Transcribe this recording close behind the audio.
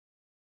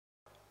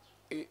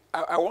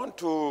I want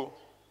to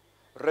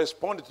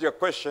respond to your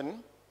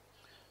question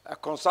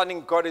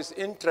concerning God's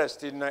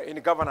interest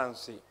in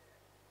governance.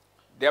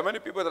 There are many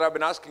people that have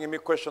been asking me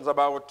questions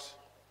about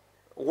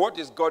what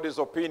is God's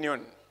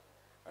opinion?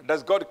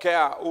 Does God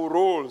care who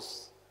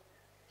rules?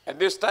 And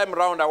this time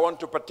around, I want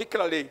to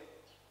particularly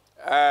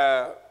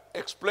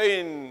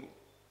explain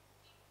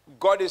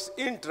God's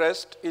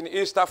interest in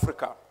East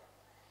Africa.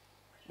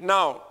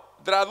 Now,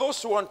 there are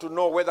those who want to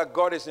know whether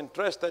God is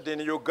interested in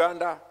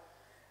Uganda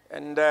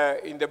and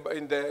in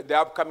the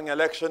upcoming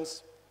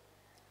elections.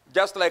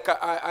 Just like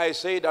I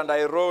said and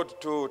I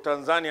wrote to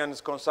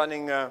Tanzanians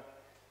concerning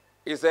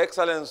His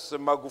Excellency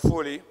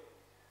Magufuli,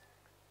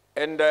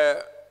 and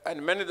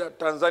many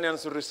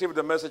Tanzanians received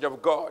the message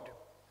of God.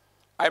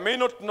 I may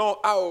not know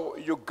how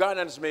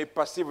Ugandans may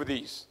perceive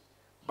this,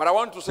 but I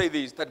want to say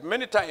this, that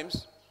many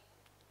times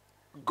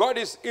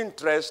God's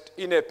interest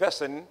in a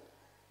person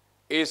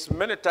is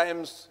many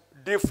times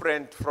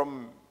different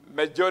from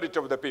majority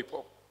of the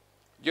people.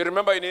 You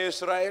remember in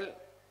Israel,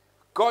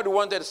 God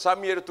wanted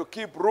Samuel to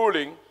keep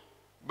ruling,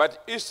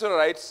 but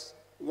Israelites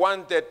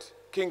wanted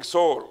King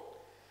Saul.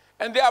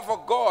 And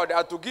therefore God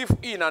had to give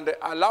in and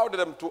allowed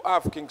them to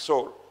have King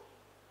Saul.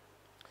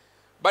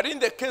 But in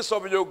the case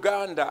of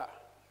Uganda,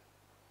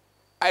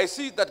 I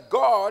see that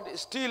God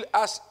still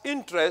has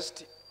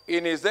interest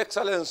in His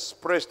Excellency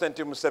President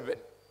Museveni.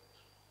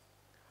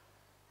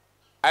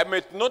 I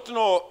may not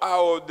know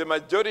how the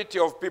majority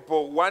of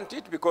people want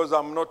it because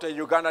I'm not a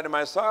Ugandan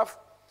myself.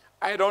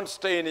 I don't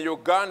stay in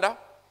Uganda.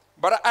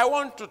 But I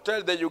want to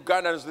tell the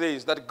Ugandans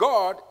this, that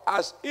God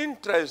has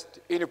interest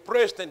in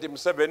President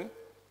Museveni,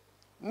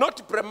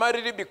 not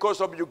primarily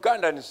because of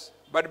Ugandans,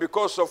 but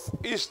because of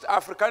East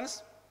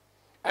Africans,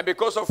 and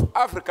because of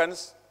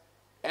Africans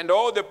and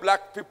all the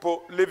black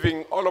people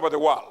living all over the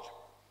world.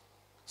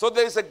 So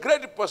there is a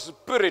great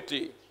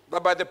possibility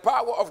that by the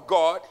power of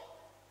God,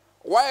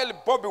 while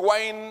Bobby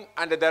Wine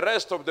and the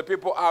rest of the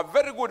people are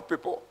very good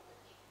people,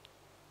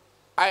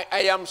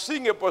 I am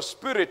seeing a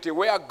possibility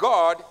where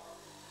God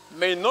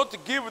may not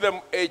give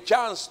them a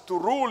chance to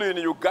rule in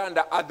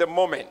Uganda at the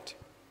moment.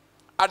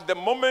 At the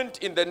moment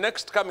in the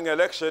next coming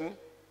election,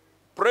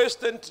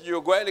 President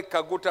Yoweri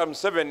Kaguta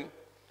Museveni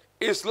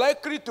is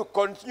likely to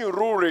continue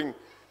ruling,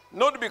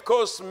 not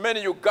because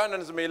many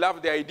Ugandans may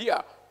love the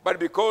idea, but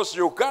because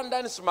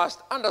Ugandans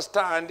must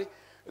understand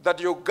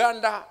that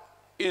Uganda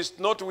is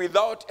not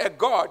without a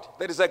God.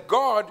 There is a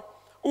God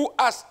who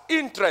has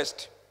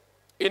interest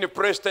in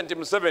President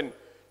Museveni,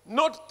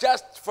 not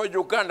just for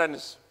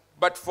Ugandans,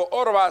 but for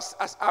all of us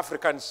as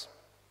Africans.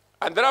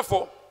 And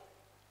therefore,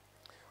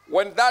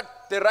 when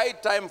the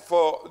right time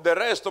for the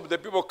rest of the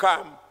people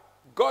come,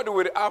 God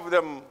will have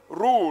them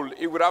rule,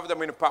 He will have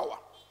them in power.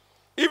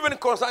 Even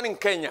concerning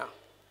Kenya,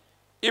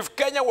 if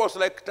Kenya was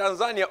like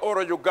Tanzania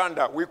or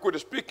Uganda, we could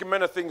speak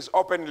many things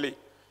openly.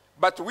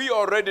 But we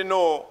already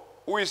know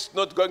who is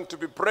not going to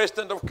be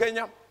president of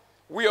Kenya.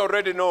 We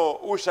already know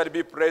who shall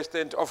be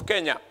president of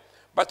Kenya.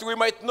 But we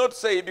might not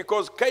say,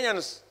 because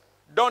Kenyans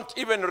don't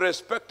even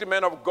respect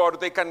men of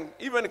God. They can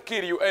even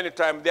kill you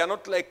anytime. They are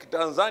not like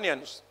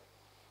Tanzanians.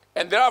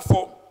 And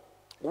therefore,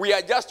 we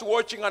are just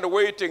watching and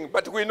waiting,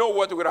 but we know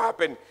what will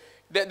happen.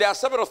 There are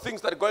several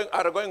things that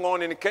are going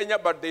on in Kenya,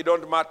 but they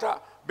don't matter.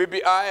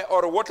 BBI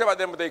or whatever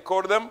they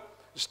call them,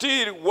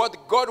 still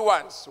what God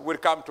wants will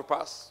come to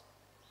pass.